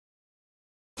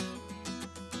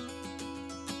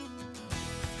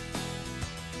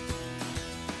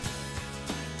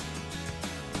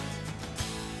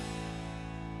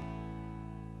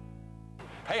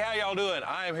Hey, how y'all doing?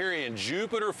 I am here in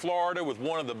Jupiter, Florida with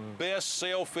one of the best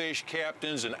sailfish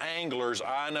captains and anglers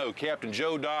I know, Captain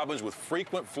Joe Dobbins with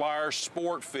Frequent Flyer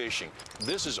Sport Fishing.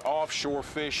 This is offshore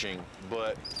fishing,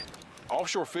 but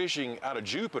offshore fishing out of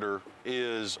Jupiter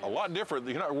is a lot different.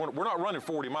 We're not running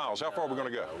 40 miles. How far are we going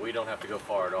to go? We don't have to go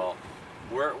far at all.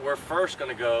 We're first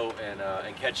going to go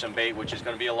and catch some bait, which is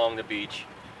going to be along the beach.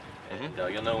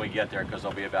 And you'll know when we get there because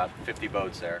there'll be about 50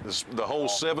 boats there. The whole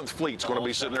 7th fleet's going to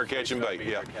be sitting there catching bait.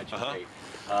 Yeah. Bait.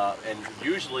 And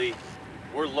usually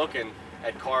we're looking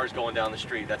at cars going down the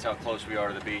street. That's how close we are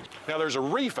to the beach. Now there's a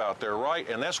reef out there, right?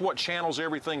 And that's what channels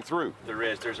everything through. There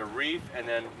is. There's a reef, and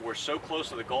then we're so close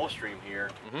to the Gulf Stream here.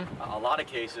 A lot of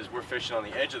cases we're fishing on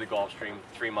the edge of the Gulf Stream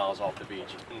 3 miles off the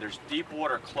beach. And there's deep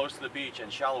water close to the beach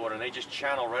and shallow water, and they just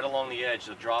channel right along the edge,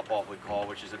 the drop-off we call,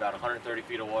 which is about 130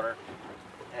 feet of water.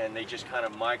 And they just kind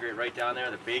of migrate right down there.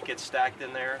 The bait gets stacked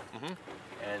in there,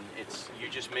 and you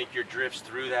just make your drifts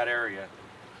through that area.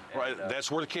 And, right, that's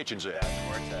where the kitchen's at. That's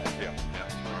where it's at. Yeah.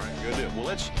 All right, good deal. Well,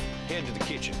 let's head to the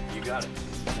kitchen. You got it.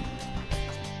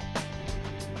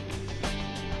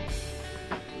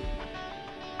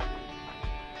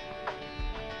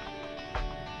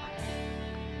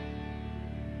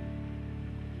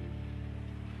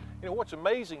 You know, what's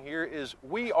amazing here is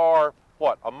we are,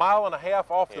 what, a mile and a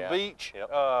half off the beach.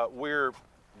 We're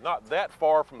not that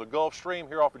far from the Gulf Stream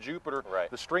here off of Jupiter. Right.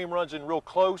 The stream runs in real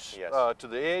close to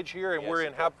the edge here, and we're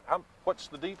in, what's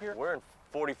the deep here? We're in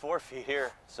 44 feet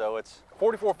here, so it's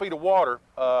 44 feet of water,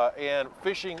 and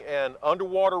fishing an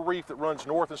underwater reef that runs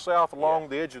north and south along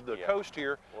the edge of the coast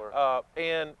here,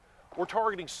 and we're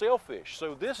targeting sailfish.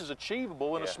 So this is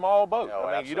achievable in a small boat. Oh,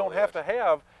 I mean, you don't have to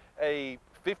have a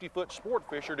 50-foot sport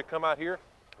fisher to come out here.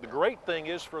 The great thing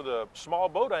is for the small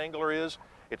boat angler is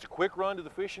it's a quick run to the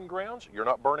fishing grounds. You're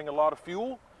not burning a lot of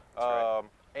fuel.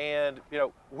 And you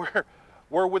know,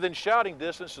 we're within shouting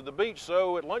distance of the beach,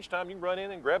 so at lunchtime you can run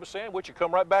in and grab a sandwich and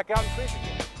come right back out and fish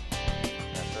again.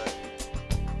 that's right.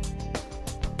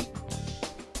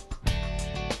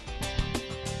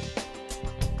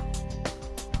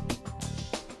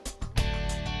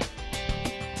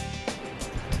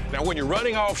 Now, when you're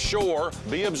running offshore,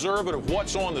 be observant of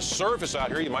what's on the surface out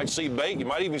here. You might see bait, you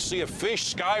might even see a fish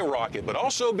skyrocket, but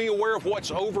also be aware of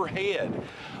what's overhead.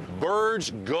 Birds,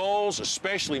 gulls,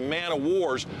 especially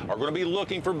man-of-wars, are going to be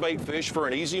looking for bait fish for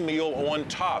an easy meal on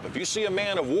top. If you see a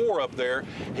man-of-war up there,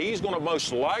 he's going to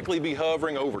most likely be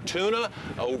hovering over tuna,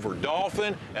 over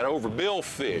dolphin, and over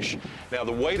billfish. Now,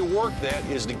 the way to work that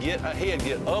is to get ahead,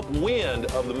 get upwind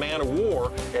of the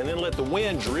man-of-war, and then let the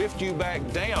wind drift you back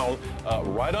down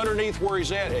right underneath where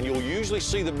he's at, and you'll usually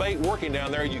see the bait working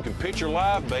down there. You can pitch your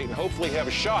live bait and hopefully have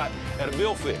a shot at a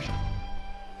billfish.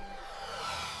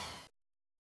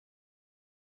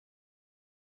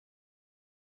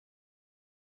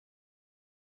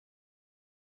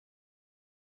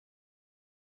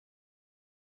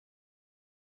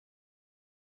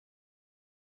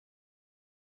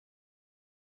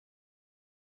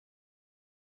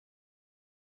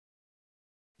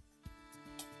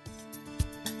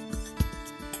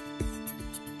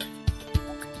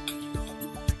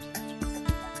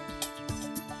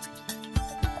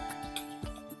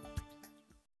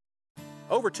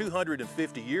 Over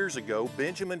 250 years ago,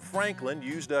 Benjamin Franklin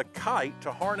used a kite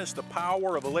to harness the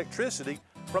power of electricity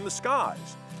from the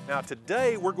skies. Now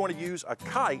today we're going to use a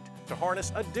kite to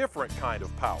harness a different kind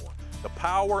of power, the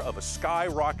power of a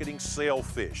skyrocketing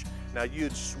sailfish. Now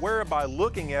you'd swear by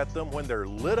looking at them when they're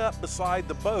lit up beside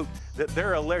the boat that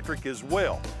they're electric as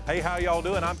well. Hey, how y'all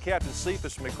doing? I'm Captain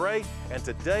Cefus McRae, and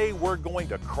today we're going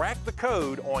to crack the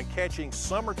code on catching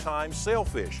summertime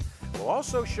sailfish. We'll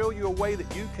also show you a way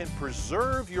that you can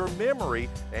preserve your memory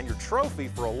and your trophy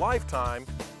for a lifetime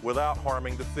without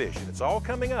harming the fish. And it's all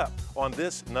coming up on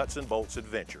this Nuts and Bolts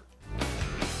adventure.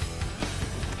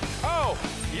 Oh,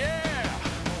 yeah!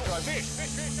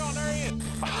 Fish on their end.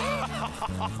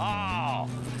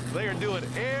 They are doing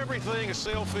everything a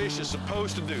sailfish is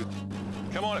supposed to do.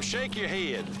 Come on up, shake your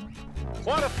head.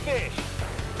 What a fish!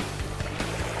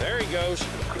 There he goes.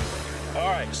 All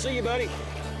right, see you, buddy.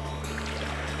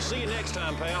 See you next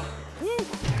time, pal. Woo!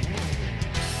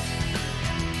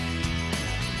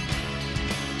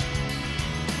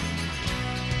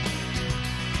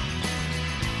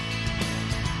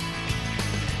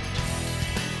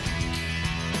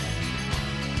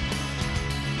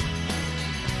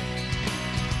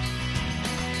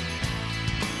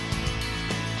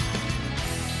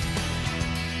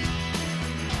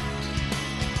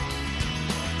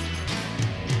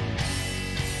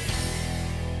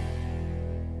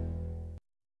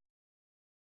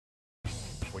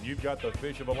 When you've got the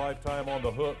fish of a lifetime on the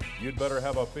hook, you'd better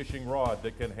have a fishing rod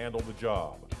that can handle the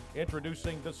job.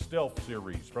 Introducing the Stealth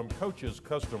Series from Coach's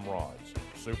Custom Rods.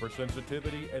 Super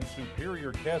sensitivity and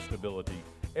superior castability,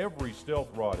 every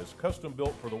Stealth rod is custom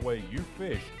built for the way you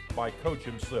fish by Coach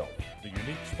himself. The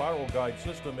unique spiral guide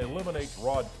system eliminates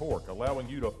rod torque, allowing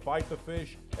you to fight the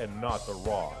fish and not the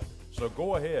rod. So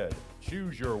go ahead,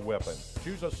 choose your weapon.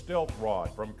 Choose a Stealth rod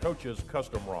from Coach's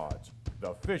Custom Rods.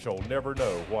 The fish will never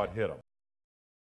know what hit them.